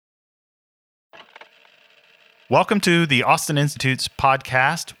Welcome to the Austin Institute's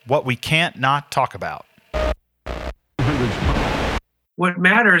podcast, What We Can't Not Talk About. What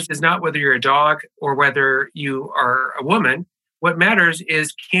matters is not whether you're a dog or whether you are a woman. What matters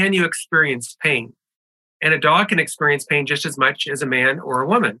is, can you experience pain? And a dog can experience pain just as much as a man or a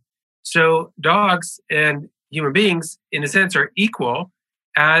woman. So dogs and human beings, in a sense, are equal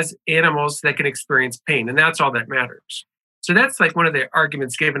as animals that can experience pain. And that's all that matters. So that's like one of the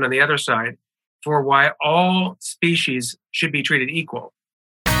arguments given on the other side for why all species should be treated equal.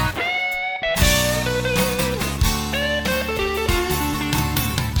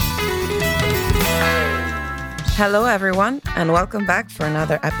 Hello, everyone, and welcome back for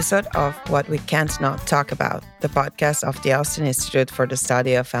another episode of What We Can't Not Talk About, the podcast of the Austin Institute for the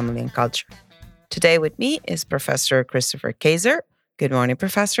Study of Family and Culture. Today with me is Professor Christopher Kaczor. Good morning,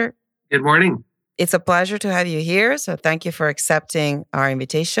 Professor. Good morning. It's a pleasure to have you here, so thank you for accepting our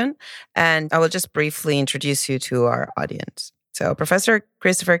invitation. And I will just briefly introduce you to our audience. So Professor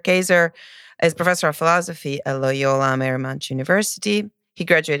Christopher Kaczor is Professor of Philosophy at Loyola Marymount University. He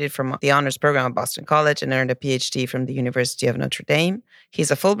graduated from the honors program at Boston College and earned a PhD from the University of Notre Dame.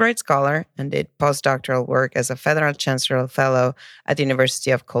 He's a Fulbright scholar and did postdoctoral work as a Federal Chancellor Fellow at the University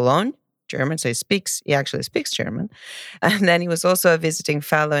of Cologne, German, so he actually speaks German. And then he was also a visiting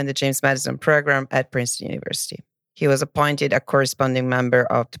fellow in the James Madison program at Princeton University. He was appointed a corresponding member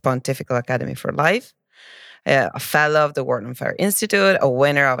of the Pontifical Academy for Life, a fellow of the Wharton Farrer Institute, a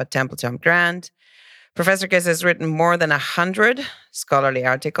winner of a Templeton Grant. Professor Kaczor has written more than 100 scholarly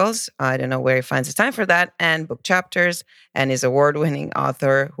articles. I don't know where he finds the time for that, and book chapters, and is award-winning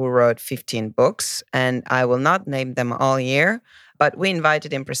author who wrote 15 books. And I will not name them all here, but we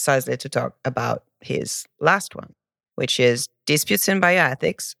invited him precisely to talk about his last one, which is Disputes in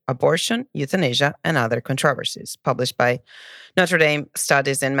Bioethics, Abortion, Euthanasia, and Other Controversies, published by Notre Dame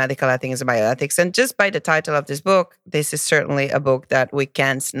Studies in Medical Ethics and Bioethics. And just by the title of this book, this is certainly a book that we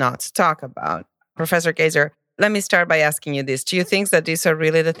can't not talk about. Professor Kaczor, let me start by asking you this. Do you think that these are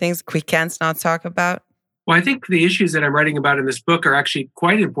really the things we can't not talk about? Well, I think the issues that I'm writing about in this book are actually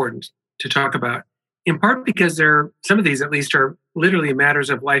quite important to talk about, in part because some of these at least are literally matters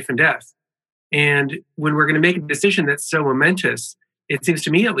of life and death. And when we're going to make a decision that's so momentous, it seems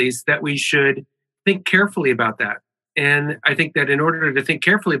to me at least that we should think carefully about that. And I think that in order to think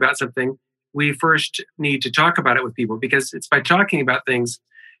carefully about something, we first need to talk about it with people, because it's by talking about things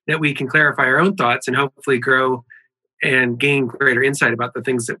that we can clarify our own thoughts and hopefully grow and gain greater insight about the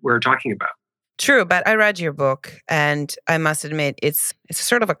things that we're talking about. True, but I read your book, and I must admit, it's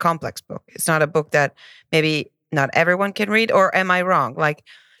sort of a complex book. It's not a book that maybe not everyone can read, or am I wrong? Like,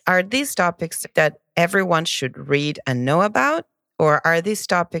 are these topics that everyone should read and know about, or are these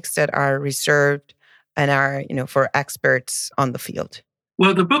topics that are reserved and are, for experts on the field?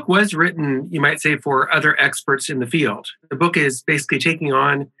 Well, the book was written, you might say, for other experts in the field. The book is basically taking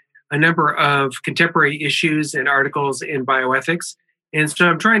on a number of contemporary issues and articles in bioethics. And so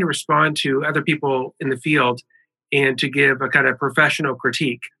I'm trying to respond to other people in the field and to give a kind of professional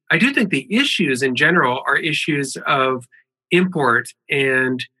critique. I do think the issues in general are issues of import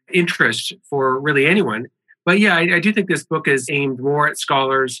and interest for really anyone. But yeah, I do think this book is aimed more at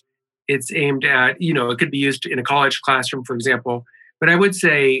scholars. It's aimed at, it could be used in a college classroom, for example. But I would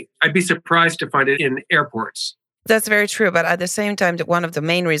say I'd be surprised to find it in airports. That's very true. But at the same time, one of the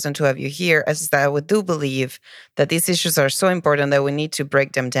main reasons to have you here is that we do believe that these issues are so important that we need to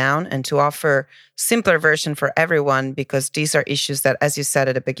break them down and to offer simpler version for everyone, because these are issues that, as you said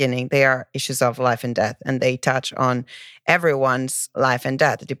at the beginning, they are issues of life and death, and they touch on everyone's life and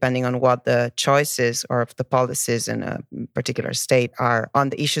death, depending on what the choices or the policies in a particular state are on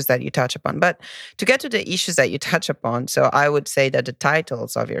the issues that you touch upon. But to get to the issues that you touch upon, so I would say that the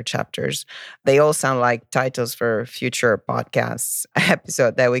titles of your chapters, they all sound like titles for future podcasts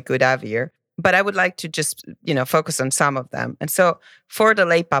episode that we could have here. But I would like to just, focus on some of them. And so for the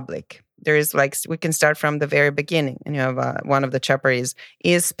lay public, there is we can start from the very beginning. And you have one of the chapters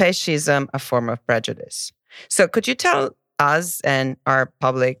is speciesism a form of prejudice? So could you tell us and our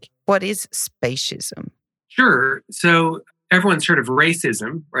public, what is speciesism? Sure. So everyone's heard of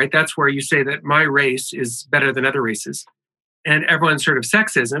racism, right? That's where you say that my race is better than other races. And everyone's heard of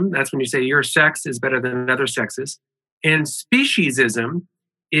sexism. That's when you say your sex is better than other sexes. And speciesism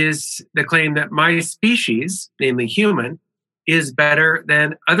is the claim that my species, namely human, is better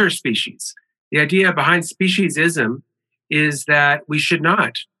than other species. The idea behind speciesism is that we should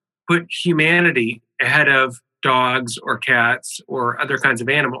not put humanity ahead of dogs or cats or other kinds of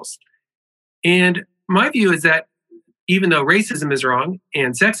animals. And my view is that even though racism is wrong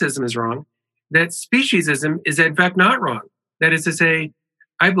and sexism is wrong, that speciesism is in fact not wrong. That is to say,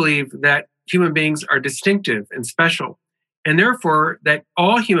 I believe that human beings are distinctive and special, and therefore that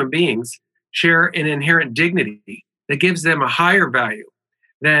all human beings share an inherent dignity that gives them a higher value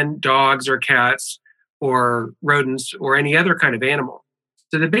than dogs or cats or rodents or any other kind of animal.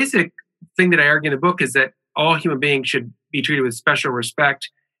 So the basic thing that I argue in the book is that all human beings should be treated with special respect.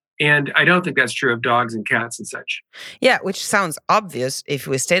 And I don't think that's true of dogs and cats and such. Yeah, which sounds obvious if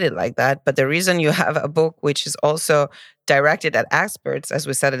we state it like that. But the reason you have a book which is also directed at experts, as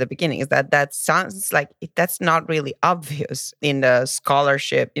we said at the beginning, is that sounds like that's not really obvious in the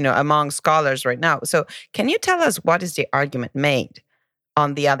scholarship, among scholars right now. So can you tell us what is the argument made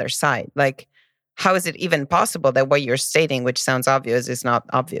on the other side? Like, how is it even possible that what you're stating, which sounds obvious, is not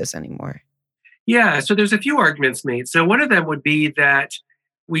obvious anymore? Yeah, so there's a few arguments made. So one of them would be that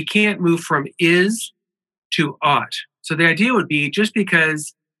we can't move from is to ought. So the idea would be just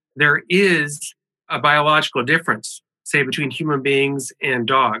because there is a biological difference, say between human beings and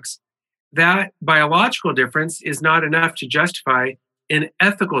dogs, that biological difference is not enough to justify an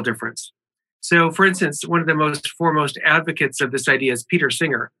ethical difference. So for instance, one of the most foremost advocates of this idea is Peter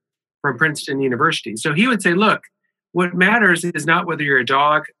Singer from Princeton University. So he would say, look, what matters is not whether you're a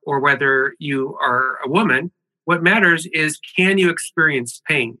dog or whether you are a woman. What matters is, can you experience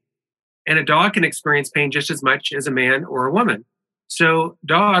pain? And a dog can experience pain just as much as a man or a woman. So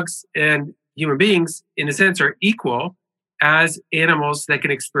dogs and human beings, in a sense, are equal as animals that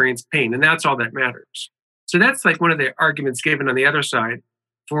can experience pain. And that's all that matters. So that's like one of the arguments given on the other side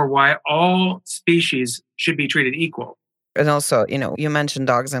for why all species should be treated equal. And also, you mentioned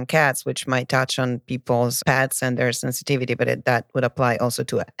dogs and cats, which might touch on people's pets and their sensitivity, but that would apply also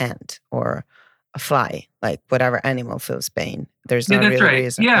to an ant or a fly, like whatever animal feels pain. There's no that's real right.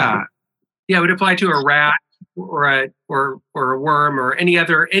 reason. Yeah, it would apply to a rat or a worm or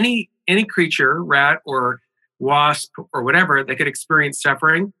any creature, rat or wasp or whatever that could experience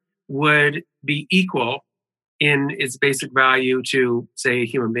suffering would be equal in its basic value to, say, a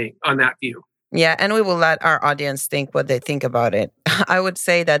human being on that view. Yeah, and we will let our audience think what they think about it. I would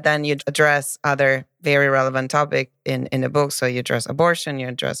say that then you address other very relevant topic in the book. So you address abortion, you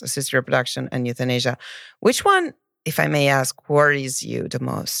address assisted reproduction, and euthanasia. Which one, if I may ask, worries you the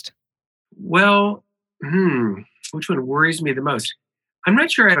most? Well, which one worries me the most? I'm not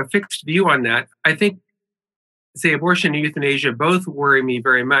sure I have a fixed view on that. I think, say, abortion and euthanasia both worry me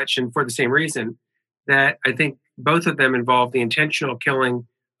very much, and for the same reason, that I think both of them involve the intentional killing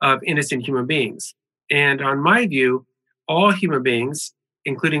of innocent human beings. And on my view, all human beings,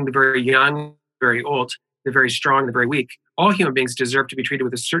 including the very young, very old, the very strong, the very weak, all human beings deserve to be treated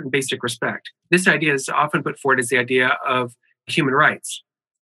with a certain basic respect. This idea is often put forward as the idea of human rights,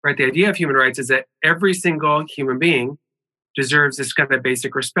 right? The idea of human rights is that every single human being deserves this kind of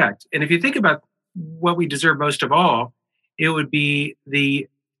basic respect. And if you think about what we deserve most of all, it would be the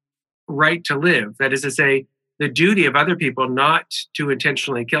right to live. That is to say, the duty of other people not to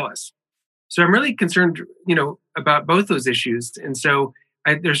intentionally kill us. So I'm really concerned, about both those issues. And so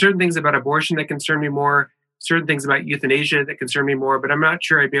there's certain things about abortion that concern me more, certain things about euthanasia that concern me more, but I'm not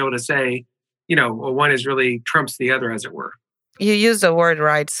sure I'd be able to say, one is really trumps the other, as it were. You use the word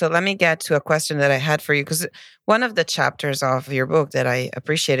right. So let me get to a question that I had for you, because one of the chapters of your book that I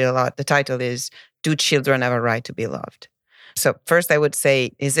appreciated a lot, the title is, Do Children Have a Right to Be Loved? So first I would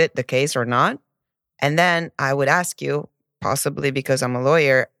say, is it the case or not? And then I would ask you, possibly because I'm a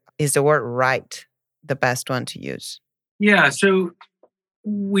lawyer, is the word right the best one to use? Yeah, so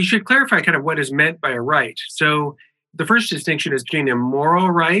we should clarify kind of what is meant by a right. So the first distinction is between a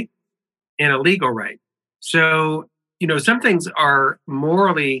moral right and a legal right. So, some things are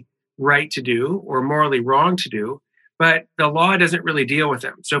morally right to do or morally wrong to do, but the law doesn't really deal with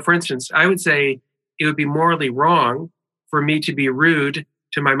them. So for instance, I would say it would be morally wrong for me to be rude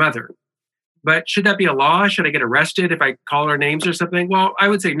to my mother. But should that be a law? Should I get arrested if I call her names or something? Well, I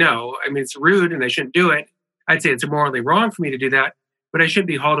would say no. I mean, it's rude and I shouldn't do it. I'd say it's morally wrong for me to do that, but I shouldn't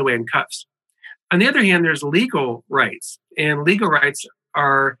be hauled away in cuffs. On the other hand, there's legal rights, and legal rights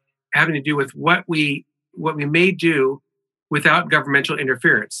are having to do with what we may do without governmental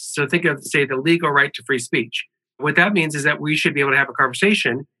interference. So think of, say, the legal right to free speech. What that means is that we should be able to have a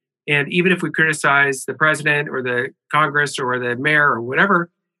conversation, and even if we criticize the president or the Congress or the mayor or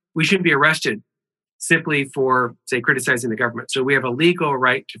whatever, we shouldn't be arrested simply for, say, criticizing the government. So we have a legal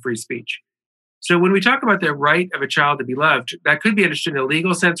right to free speech. So when we talk about the right of a child to be loved, that could be understood in a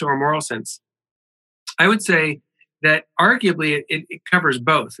legal sense or a moral sense. I would say that arguably it covers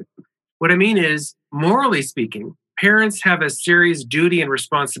both. What I mean is, morally speaking, parents have a serious duty and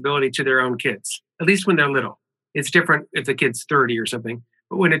responsibility to their own kids, at least when they're little. It's different if the kid's 30 or something.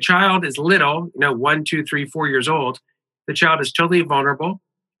 But when a child is little, 1, 2, 3, 4 years old, the child is totally vulnerable.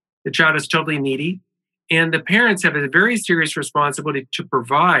 The child is totally needy. And the parents have a very serious responsibility to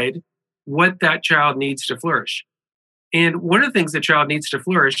provide what that child needs to flourish. And one of the things the child needs to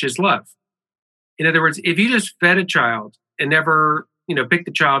flourish is love. In other words, if you just fed a child and never, picked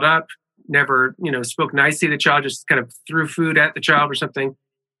the child up, never, spoke nicely to the child, just kind of threw food at the child or something,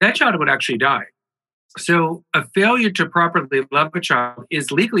 that child would actually die. So a failure to properly love a child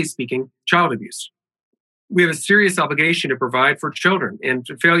is, legally speaking, child abuse. We have a serious obligation to provide for children, and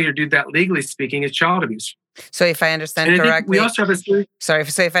failure to do that, legally speaking, is child abuse. So if I understand correctly, we also have a serious... Sorry,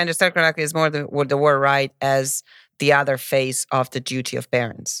 so if I understand correctly, it's more the word right as the other face of the duty of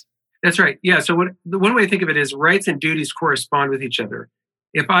parents. That's right. Yeah. So the one way to think of it is rights and duties correspond with each other.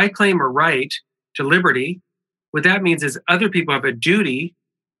 If I claim a right to liberty, what that means is other people have a duty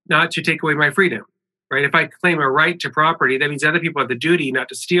not to take away my freedom, right? If I claim a right to property, that means other people have the duty not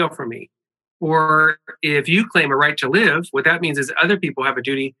to steal from me. Or if you claim a right to live, what that means is other people have a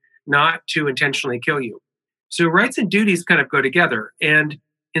duty not to intentionally kill you. So rights and duties kind of go together. And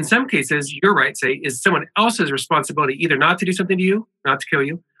in some cases, your right, say, is someone else's responsibility either not to do something to you, not to kill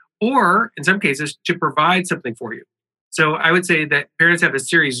you, or in some cases, to provide something for you. So I would say that parents have a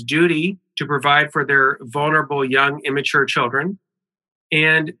serious duty to provide for their vulnerable, young, immature children.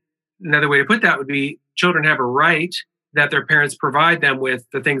 And another way to put that would be children have a right that their parents provide them with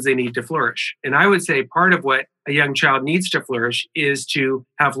the things they need to flourish. And I would say part of what a young child needs to flourish is to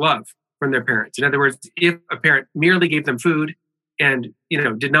have love from their parents. In other words, if a parent merely gave them food and,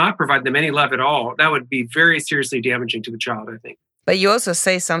 did not provide them any love at all, that would be very seriously damaging to the child, I think. But you also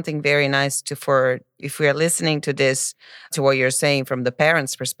say something very nice if we are listening to this, to what you're saying from the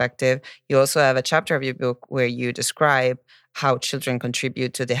parents' perspective, you also have a chapter of your book where you describe how children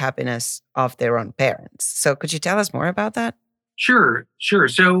contribute to the happiness of their own parents. So could you tell us more about that? Sure.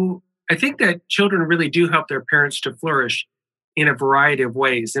 So I think that children really do help their parents to flourish in a variety of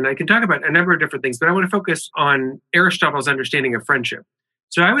ways. And I can talk about a number of different things, but I want to focus on Aristotle's understanding of friendship.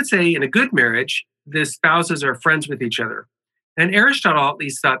 So I would say in a good marriage, the spouses are friends with each other. And Aristotle at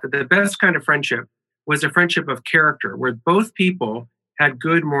least thought that the best kind of friendship was a friendship of character, where both people had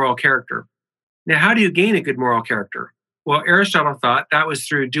good moral character. Now, how do you gain a good moral character? Well, Aristotle thought that was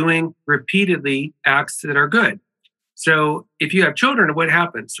through doing repeatedly acts that are good. So if you have children, what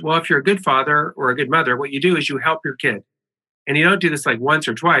happens? Well, if you're a good father or a good mother, what you do is you help your kid. And you don't do this like once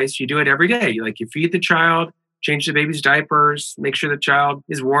or twice, you do it every day. You feed the child, change the baby's diapers, make sure the child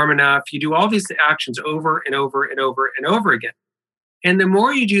is warm enough. You do all these actions over and over and over and over again. And the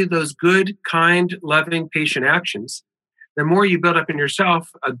more you do those good, kind, loving, patient actions, the more you build up in yourself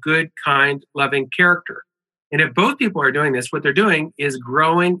a good, kind, loving character. And if both people are doing this, what they're doing is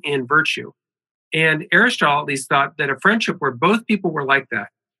growing in virtue. And Aristotle at least thought that a friendship where both people were like that,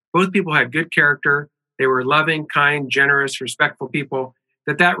 both people had good character, they were loving, kind, generous, respectful people,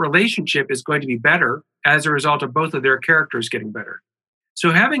 that relationship is going to be better as a result of both of their characters getting better.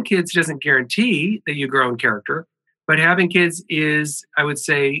 So having kids doesn't guarantee that you grow in character, but having kids is, I would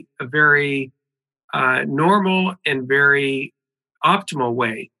say, a very normal and very optimal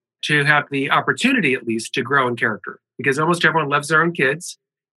way to have the opportunity, at least, to grow in character. Because almost everyone loves their own kids,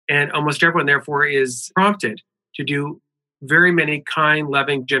 and almost everyone, therefore, is prompted to do very many kind,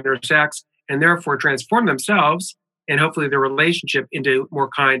 loving, generous acts, and therefore transform themselves and hopefully their relationship into more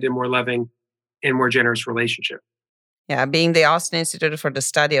kind and more loving and more generous relationship. Yeah, being the Austin Institute for the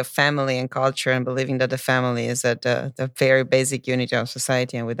Study of Family and Culture and believing that the family is at the very basic unity of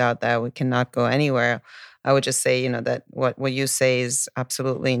society, and without that, we cannot go anywhere. I would just say, that what you say is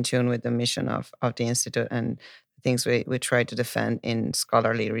absolutely in tune with the mission of the Institute and the things we try to defend in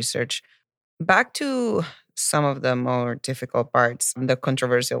scholarly research. Back to some of the more difficult parts, the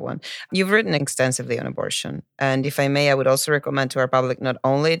controversial one. You've written extensively on abortion. And if I may, I would also recommend to our public not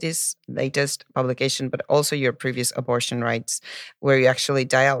only this latest publication, but also your previous Abortion Rights, where you actually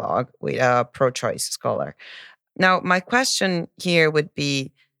dialogue with a pro-choice scholar. Now, my question here would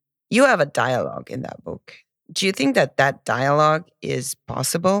be, you have a dialogue in that book. Do you think that dialogue is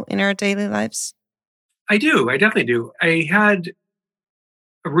possible in our daily lives? I do. I definitely do. I had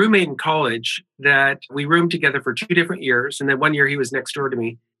a roommate in college that we roomed together for 2 different years. And then one year he was next door to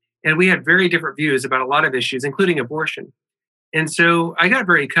me. And we had very different views about a lot of issues, including abortion. And so I got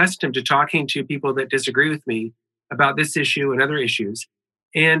very accustomed to talking to people that disagree with me about this issue and other issues.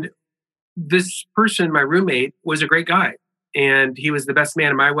 And this person, my roommate, was a great guy. And he was the best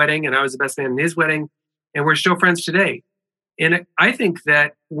man in my wedding, and I was the best man in his wedding. And we're still friends today. And I think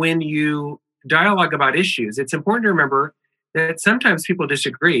that when you dialogue about issues, it's important to remember that sometimes people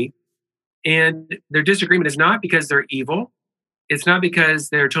disagree, and their disagreement is not because they're evil. It's not because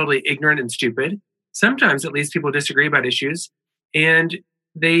they're totally ignorant and stupid. Sometimes, at least, people disagree about issues, and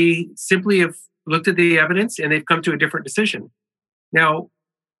they simply have looked at the evidence and they've come to a different decision. Now,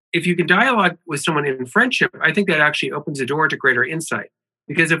 if you can dialogue with someone in friendship, I think that actually opens the door to greater insight.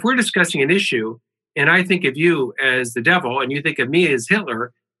 Because if we're discussing an issue and I think of you as the devil and you think of me as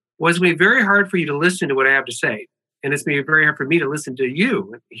Hitler, well, it's going to be very hard for you to listen to what I have to say. And it's going to be very hard for me to listen to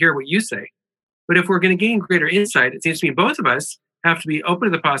you and hear what you say. But if we're going to gain greater insight, it seems to me both of us have to be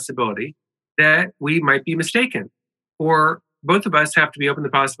open to the possibility that we might be mistaken. Or both of us have to be open to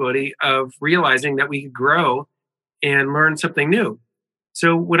the possibility of realizing that we could grow and learn something new.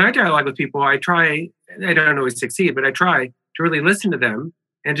 So when I dialogue with people, I don't always succeed, but I try to really listen to them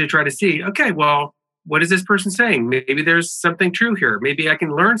and to try to see, okay, well, what is this person saying? Maybe there's something true here. Maybe I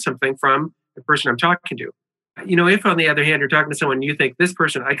can learn something from the person I'm talking to. If on the other hand, you're talking to someone, you think this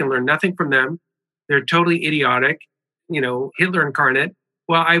person, I can learn nothing from them. They're totally idiotic, Hitler incarnate.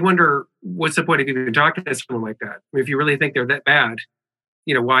 Well, I wonder what's the point of even talking to someone like that? I mean, if you really think they're that bad,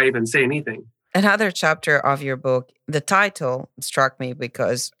 why even say anything? Another chapter of your book, the title struck me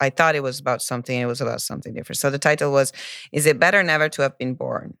because I thought it was about something, it was about something different. So the title was, "Is it better never to have been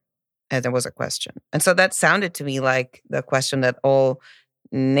born?" And there was a question. And so that sounded to me like the question that all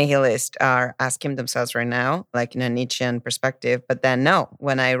nihilists are asking themselves right now, like in a Nietzschean perspective. But then no,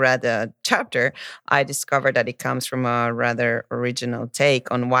 when I read the chapter, I discovered that it comes from a rather original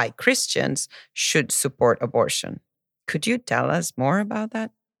take on why Christians should support abortion. Could you tell us more about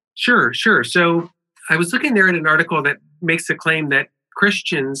that? Sure. So I was looking there at an article that makes the claim that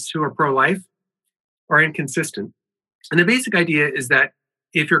Christians who are pro-life are inconsistent. And the basic idea is that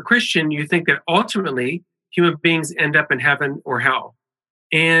if you're Christian, you think that ultimately human beings end up in heaven or hell.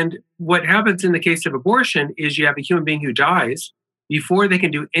 And what happens in the case of abortion is you have a human being who dies before they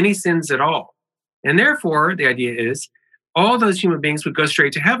can do any sins at all. And therefore, the idea is all those human beings would go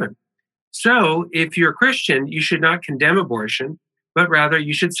straight to heaven. So if you're a Christian, you should not condemn abortion, but rather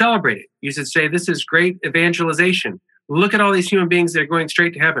you should celebrate it. You should say, this is great evangelization. Look at all these human beings that are going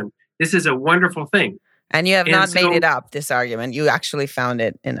straight to heaven. This is a wonderful thing. And you have not made it up, this argument. You actually found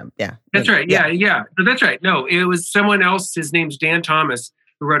it in a, yeah. That's right. Yeah. So that's right. No, it was someone else. His name's Dan Thomas,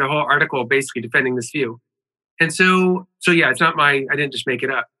 who wrote a whole article basically defending this view. And so yeah, it's not I didn't just make it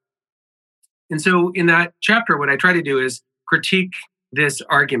up. And so in that chapter, what I try to do is critique this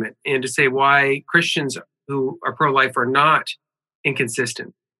argument and to say why Christians who are pro-life are not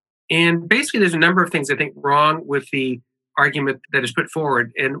inconsistent. And basically, there's a number of things I think wrong with the argument that is put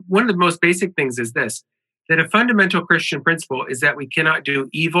forward. And one of the most basic things is this, that a fundamental Christian principle is that we cannot do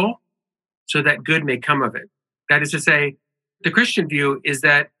evil so that good may come of it. That is to say, the Christian view is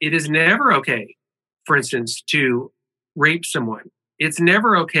that it is never okay, for instance, to rape someone. It's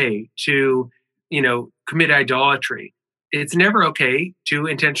never okay to, commit idolatry. It's never okay to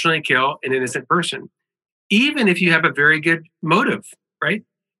intentionally kill an innocent person, even if you have a very good motive, right?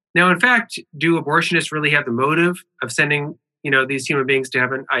 Now, in fact, do abortionists really have the motive of sending, these human beings to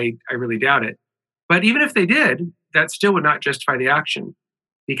heaven? I really doubt it. But even if they did, that still would not justify the action,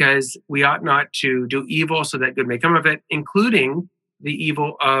 because we ought not to do evil so that good may come of it, including the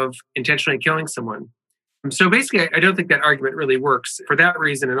evil of intentionally killing someone. So basically, I don't think that argument really works for that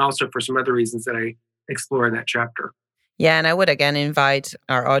reason, and also for some other reasons that I explore in that chapter. Yeah, and I would again invite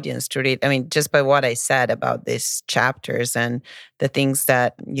our audience to read, just by what I said about these chapters and the things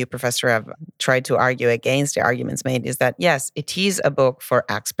that you, Professor, have tried to argue against the arguments made, is that, yes, it is a book for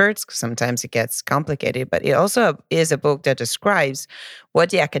experts. Sometimes it gets complicated, but it also is a book that describes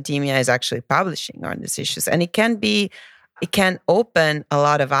what the academia is actually publishing on these issues. And it can open a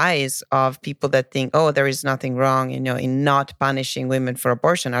lot of eyes of people that think, oh, there is nothing wrong, in not punishing women for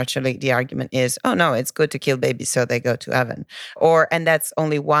abortion. Actually, the argument is, oh no, it's good to kill babies so they go to heaven. And that's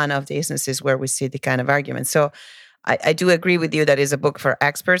only one of the instances where we see the kind of argument. So I do agree with you that it's a book for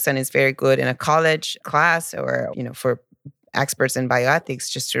experts and it's very good in a college class or, for experts in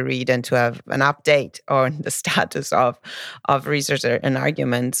bioethics just to read and to have an update on the status of research and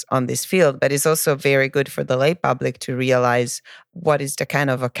arguments on this field. But it's also very good for the lay public to realize what is the kind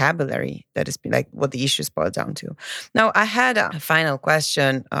of vocabulary that is like what the issues boil down to. Now, I had a final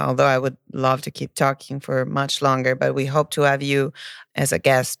question, although I would love to keep talking for much longer, but we hope to have you as a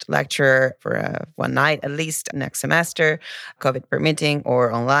guest lecturer for one night, at least next semester, COVID permitting,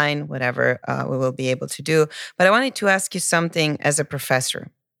 or online, whatever we will be able to do. But I wanted to ask you something as a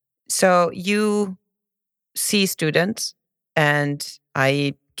professor. So you see students, and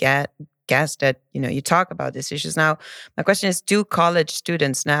I guess that you talk about these issues. Now, my question is, do college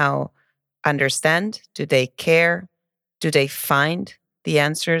students now understand? Do they care? Do they find the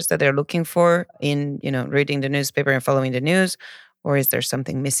answers that they're looking for in reading the newspaper and following the news? Or is there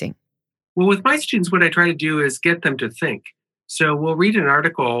something missing? Well, with my students, what I try to do is get them to think. So we'll read an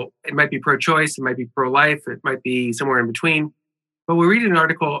article. It might be pro-choice, it might be pro-life, it might be somewhere in between. But we'll read an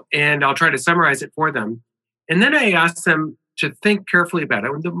article and I'll try to summarize it for them. And then I ask them to think carefully about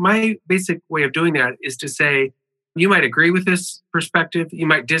it. My basic way of doing that is to say, you might agree with this perspective, you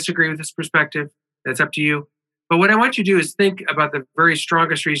might disagree with this perspective. That's up to you. But what I want you to do is think about the very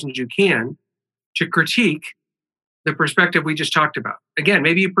strongest reasons you can to critique the perspective we just talked about. Again,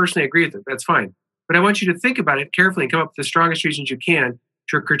 maybe you personally agree with it. That's fine. But I want you to think about it carefully and come up with the strongest reasons you can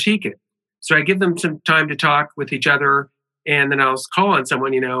to critique it. So I give them some time to talk with each other. And then I'll call on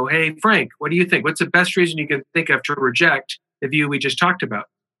someone, hey, Frank, what do you think? What's the best reason you can think of to reject the view we just talked about?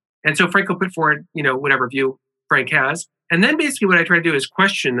 And so Frank will put forward, whatever view Frank has. And then basically what I try to do is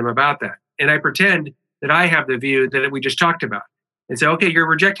question them about that. And I pretend that I have the view that we just talked about. And say, okay, you're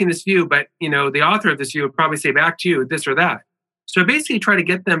rejecting this view, but the author of this view would probably say back to you this or that. So basically try to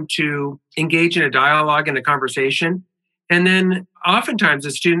get them to engage in a dialogue and a conversation. And then oftentimes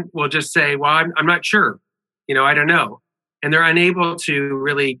the student will just say, well, I'm not sure. I don't know. And they're unable to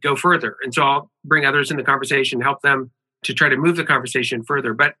really go further. And so I'll bring others in the conversation, help them to try to move the conversation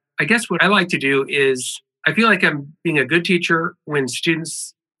further. But I guess what I like to do is I feel like I'm being a good teacher when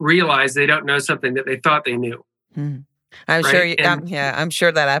students realize they don't know something that they thought they knew. I'm right? sure. I'm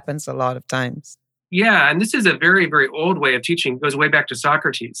sure that happens a lot of times. Yeah, and this is a very, very old way of teaching. It goes way back to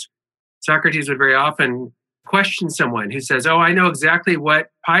Socrates. Socrates would very often question someone who says, "Oh, I know exactly what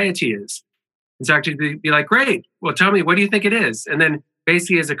piety is." And Socrates would be like, "Great. Well, tell me, what do you think it is?" And then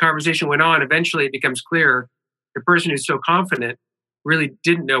basically, as the conversation went on, eventually it becomes clear the person who's so confident really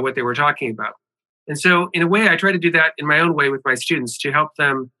didn't know what they were talking about. And so, in a way, I try to do that in my own way with my students to help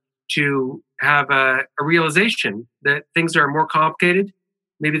them to have a realization that things are more complicated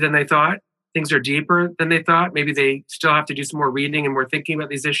maybe than they thought. Things are deeper than they thought. Maybe they still have to do some more reading and more thinking about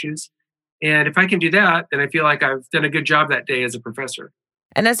these issues. And if I can do that, then I feel like I've done a good job that day as a professor.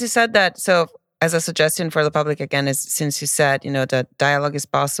 And as you said that, so as a suggestion for the public, again, is since you said, that dialogue is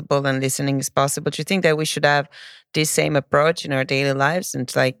possible and listening is possible, do you think that we should have this same approach in our daily lives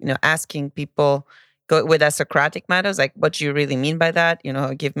and asking people go with a Socratic methods, like what do you really mean by that?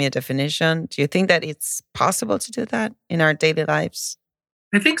 Give me a definition. Do you think that it's possible to do that in our daily lives?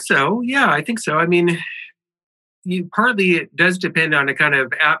 I think so. Yeah, I think so. I mean, partly it does depend on a kind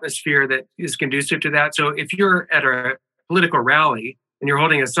of atmosphere that is conducive to that. So if you're at a political rally and you're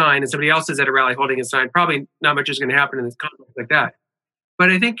holding a sign and somebody else is at a rally holding a sign, probably not much is going to happen in this context like that.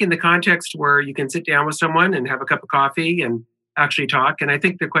 But I think in the context where you can sit down with someone and have a cup of coffee and actually talk, and I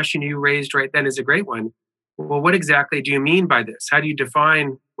think the question you raised right then is a great one. Well, what exactly do you mean by this? How do you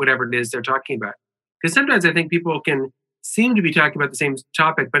define whatever it is they're talking about? Because sometimes I think people can seem to be talking about the same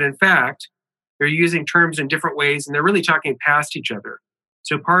topic, but in fact, they're using terms in different ways and they're really talking past each other.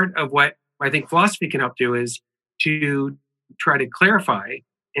 So part of what I think philosophy can help do is to try to clarify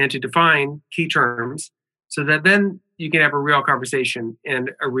and to define key terms so that then you can have a real conversation and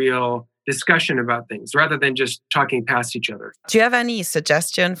a real discussion about things rather than just talking past each other. Do you have any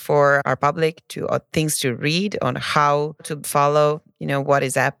suggestion for our public to things to read on how to follow, what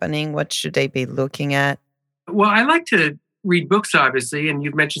is happening? What should they be looking at? Well, I like to read books, obviously, and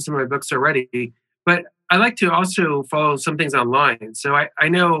you've mentioned some of my books already, but I like to also follow some things online. So I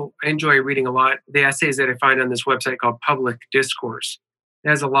know I enjoy reading a lot the essays that I find on this website called Public Discourse. It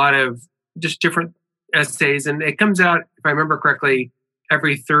has a lot of just different essays, and it comes out, if I remember correctly,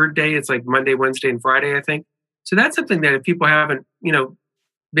 every third day. It's like Monday, Wednesday, and Friday, I think. So that's something that if people haven't,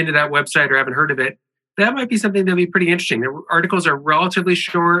 been to that website or haven't heard of it, that might be something that'll be pretty interesting. The articles are relatively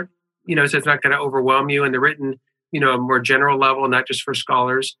short, so it's not going to overwhelm you, and they're written, a more general level, not just for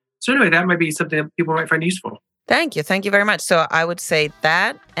scholars. So anyway, that might be something that people might find useful. Thank you. Thank you very much. So I would say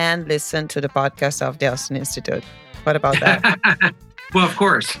that and listen to the podcast of the Austin Institute. What about that? Well, of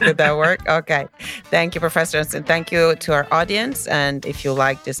course. Did that work? Okay. Thank you, Professor. And thank you to our audience. And if you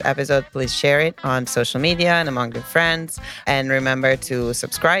like this episode, please share it on social media and among your friends. And remember to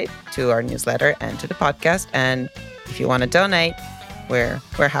subscribe to our newsletter and to the podcast. And if you want to donate, we're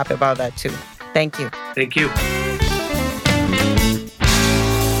happy about that too. Thank you. Thank you.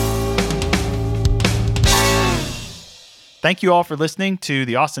 Thank you all for listening to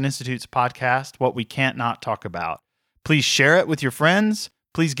the Austin Institute's podcast, What We Can't Not Talk About. Please share it with your friends.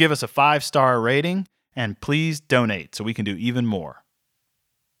 Please give us a 5-star rating, and please donate so we can do even more.